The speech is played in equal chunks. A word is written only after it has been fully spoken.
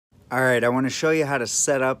Alright, I want to show you how to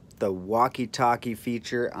set up the Walkie Talkie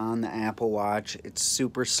feature on the Apple Watch. It's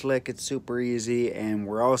super slick, it's super easy, and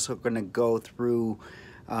we're also going to go through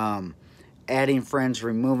adding friends,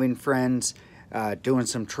 removing friends, doing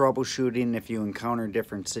some troubleshooting if you encounter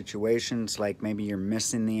different situations, like maybe you're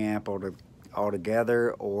missing the app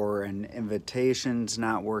altogether, or an invitation's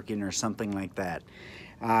not working or something like that.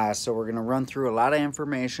 So we're going to run through a lot of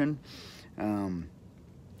information, and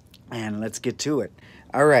let's get to it.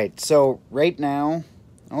 All right, so right now,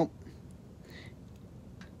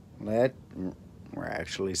 we're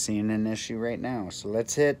actually seeing an issue right now. So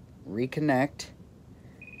let's hit reconnect.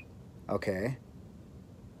 Okay.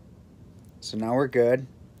 So now we're good.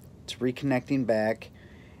 It's reconnecting back.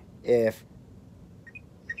 If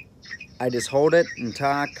I just hold it and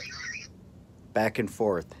talk back and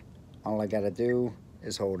forth, all I gotta do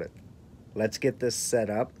is hold it. Let's get this set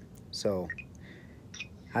up. So,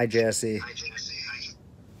 hi Jesse.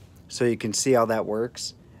 So you can see how that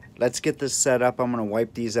works. Let's get this set up. I'm going to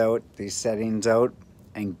wipe these settings out,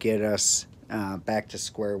 and get us back to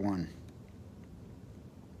square one.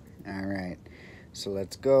 All right, so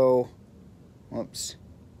let's go. Whoops.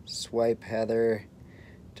 Swipe Heather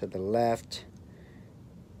to the left.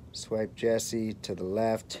 Swipe Jesse to the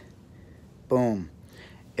left. Boom.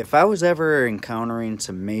 If I was ever encountering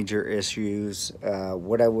some major issues,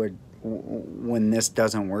 when this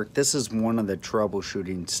doesn't work, this is one of the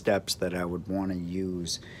troubleshooting steps that I would want to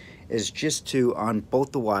use, is just to, on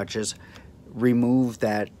both the watches, remove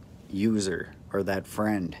that user or that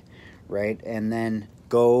friend, right? And then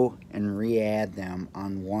go and re-add them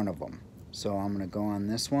on one of them. So I'm going to go on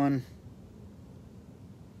this one.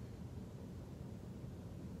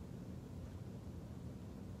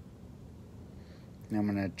 And I'm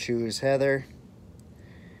going to choose Heather,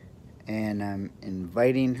 and I'm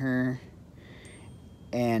inviting her,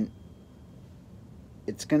 and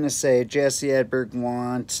it's going to say Jesse Edberg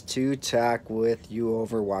wants to talk with you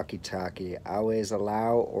over Walkie Talkie. Always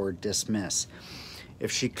allow or dismiss.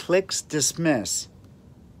 If she clicks dismiss,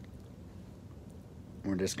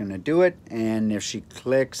 we're just going to do it, and if she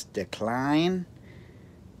clicks decline,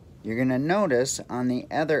 you're going to notice on the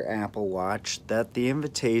other Apple Watch that the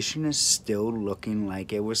invitation is still looking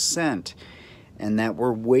like it was sent, and that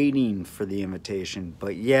we're waiting for the invitation,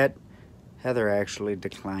 but yet Heather actually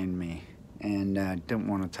declined me and didn't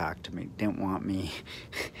want to talk to me, didn't want me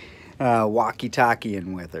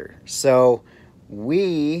walkie-talkieing with her. So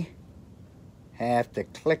we have to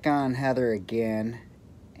click on Heather again,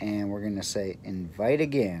 and we're going to say invite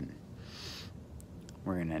again.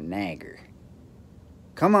 We're going to nag her.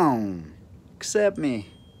 Come on, accept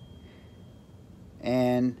me.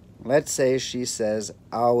 And let's say she says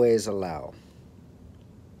always allow.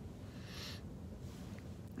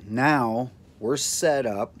 Now we're set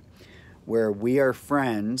up where we are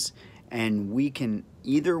friends, and we can,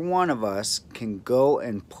 either one of us can go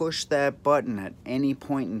and push that button at any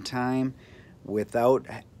point in time without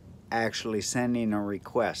actually sending a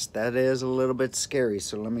request. That is a little bit scary,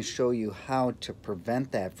 so let me show you how to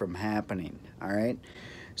prevent that from happening. All right,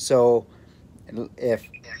 so if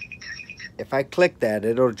I click that,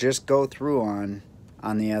 it'll just go through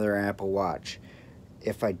on the other Apple Watch.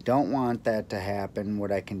 If I don't want that to happen,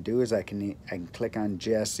 what I can do is I can click on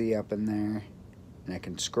Jesse up in there, and I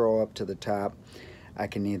can scroll up to the top. I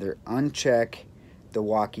can either uncheck the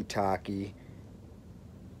walkie-talkie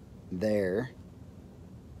there,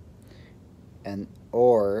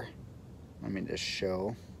 or let me just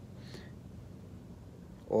show,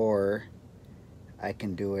 or I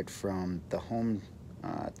can do it from the home,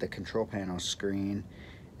 the control panel screen,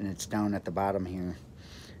 and it's down at the bottom here.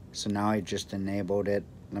 So now I just enabled it.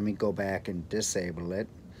 Let me go back and disable it.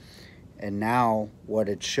 And now what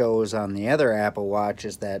it shows on the other Apple Watch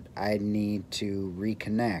is that I need to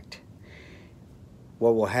reconnect.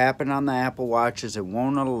 What will happen on the Apple Watch is it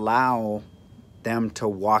won't allow them to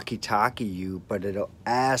walkie-talkie you, but it'll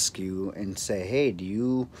ask you and say, hey, do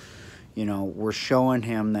you know, we're showing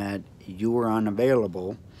him that you were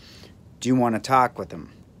unavailable. Do you want to talk with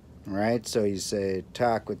him? Right? So you say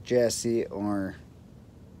talk with Jesse, or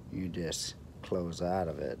you just close out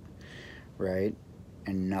of it, right?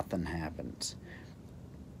 And nothing happens.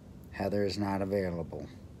 Heather is not available.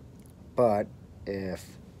 But if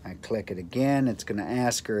I click it again, it's going to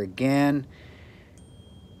ask her again,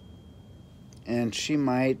 and she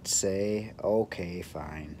might say, okay,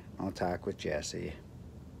 fine, I'll talk with Jesse.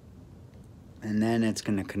 And then it's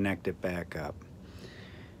going to connect it back up,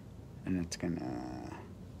 and it's going to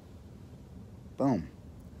boom,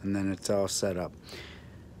 and then it's all set up.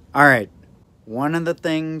 All right, one of the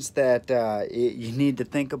things that you need to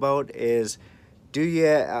think about is, do you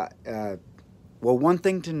Well, one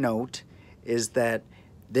thing to note is that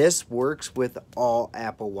this works with all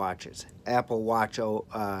Apple Watches. Apple Watch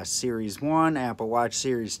Series 1, Apple Watch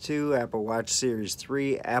Series 2, Apple Watch Series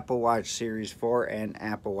 3, Apple Watch Series 4, and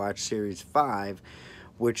Apple Watch Series 5,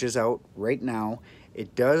 which is out right now.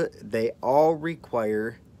 They all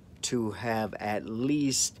require to have at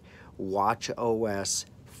least watchOS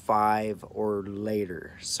 5 or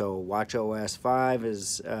later. So watchOS 5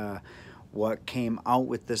 is what came out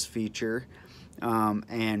with this feature.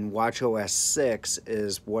 And watchOS 6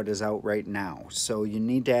 is what is out right now. So you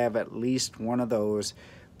need to have at least one of those,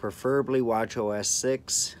 preferably watchOS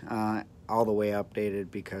 6, all the way updated,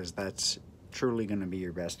 because that's truly going to be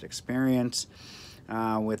your best experience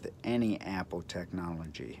with any Apple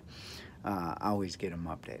technology. Always get them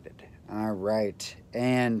updated. All right,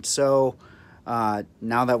 and so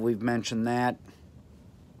now that we've mentioned that,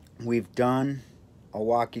 we've done a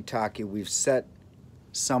walkie-talkie, we've set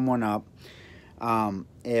someone up.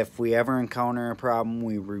 If we ever encounter a problem,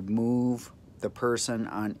 we remove the person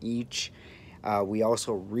on each. We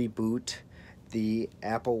also reboot the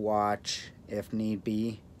Apple Watch if need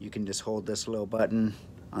be. You can just hold this little button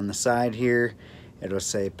on the side here. It'll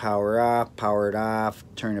say power off, power it off,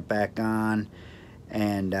 turn it back on,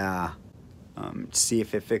 and see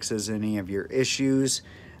if it fixes any of your issues.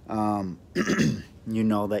 You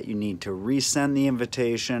know that you need to resend the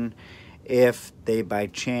invitation if they by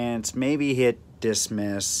chance maybe hit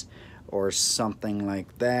dismiss or something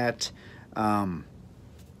like that.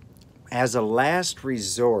 As a last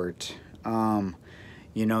resort,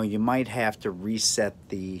 you know, you might have to reset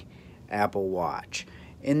the Apple Watch.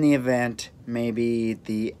 In the event maybe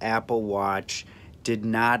the Apple Watch did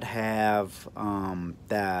not have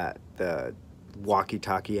the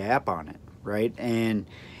walkie-talkie app on it, right? And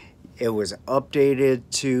it was updated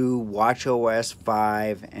to watchOS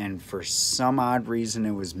 5, and for some odd reason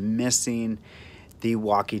it was missing the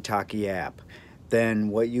walkie-talkie app. Then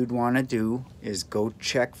what you'd want to do is go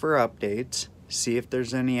check for updates, see if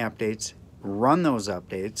there's any updates, run those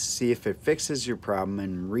updates, see if it fixes your problem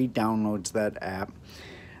and re-downloads that app.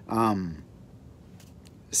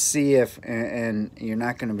 See if, and you're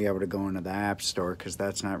not going to be able to go into the App Store because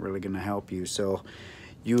that's not really going to help you. So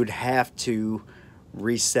you would have to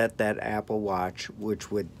reset that Apple Watch, which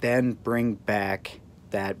would then bring back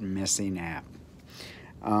that missing app.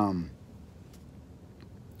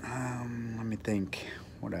 Let me think,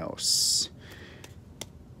 what else?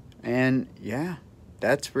 And yeah,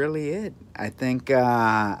 that's really it. I think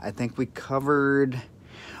we covered.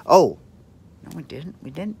 Oh, no, we didn't.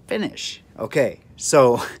 We didn't finish. Okay,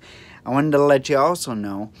 so I wanted to let you also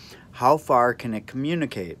know how far can it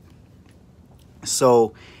communicate.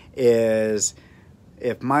 So if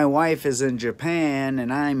my wife is in Japan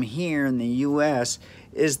and I'm here in the US,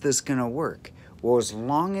 is this gonna work? Well, as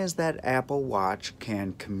long as that Apple Watch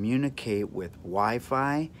can communicate with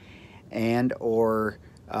Wi-Fi and or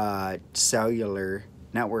cellular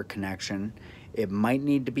network connection, it might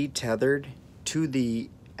need to be tethered to the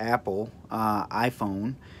Apple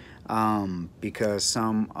iPhone, because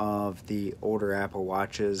some of the older Apple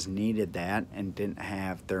Watches needed that and didn't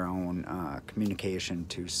have their own communication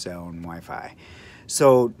to cell and Wi-Fi.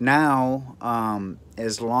 So now,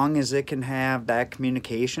 as long as it can have that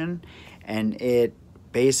communication, and it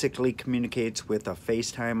basically communicates with a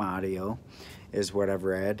FaceTime audio, is what I've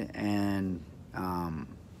read, and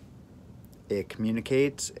it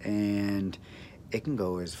communicates, and it can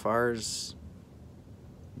go as far as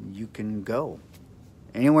you can go.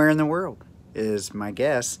 Anywhere in the world is my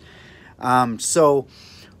guess. So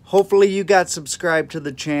hopefully you got subscribed to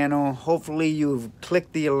the channel. Hopefully you've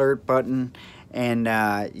clicked the alert button, and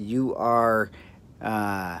you are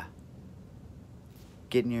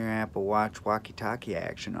getting your Apple Watch walkie-talkie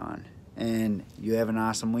action on. And you have an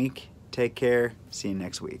awesome week. Take care. See you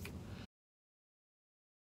next week.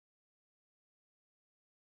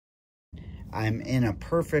 I'm in a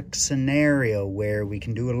perfect scenario where we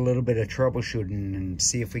can do a little bit of troubleshooting and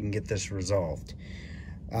see if we can get this resolved.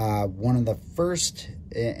 One of the first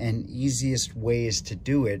and easiest ways to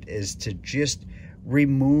do it is to just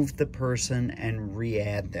remove the person and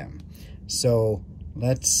re-add them. So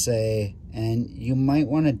let's say, and you might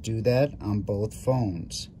want to do that on both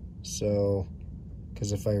phones. So,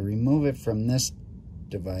 because if I remove it from this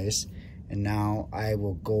device, and now I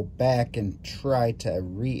will go back and try to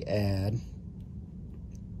re-add.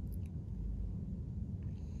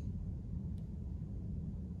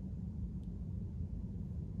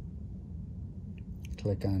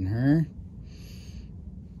 Click on her.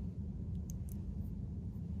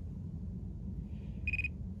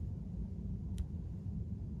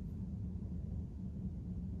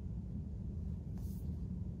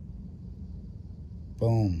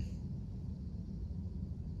 Boom.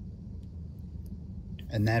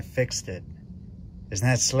 And that fixed it. Isn't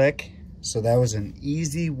that slick? So that was an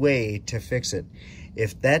easy way to fix it.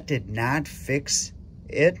 If that did not fix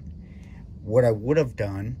it, what I would have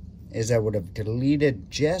done is I would have deleted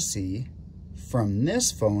Jesse from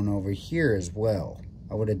this phone over here as well.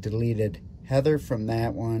 I would have deleted Heather from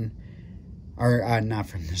that one, or not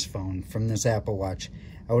from this phone, from this Apple Watch.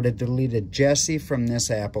 I would have deleted Jesse from this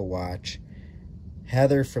Apple Watch,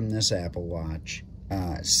 Heather from this Apple Watch,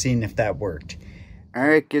 seeing if that worked.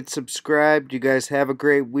 Alright, get subscribed. You guys have a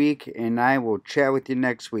great week, and I will chat with you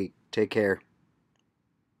next week. Take care.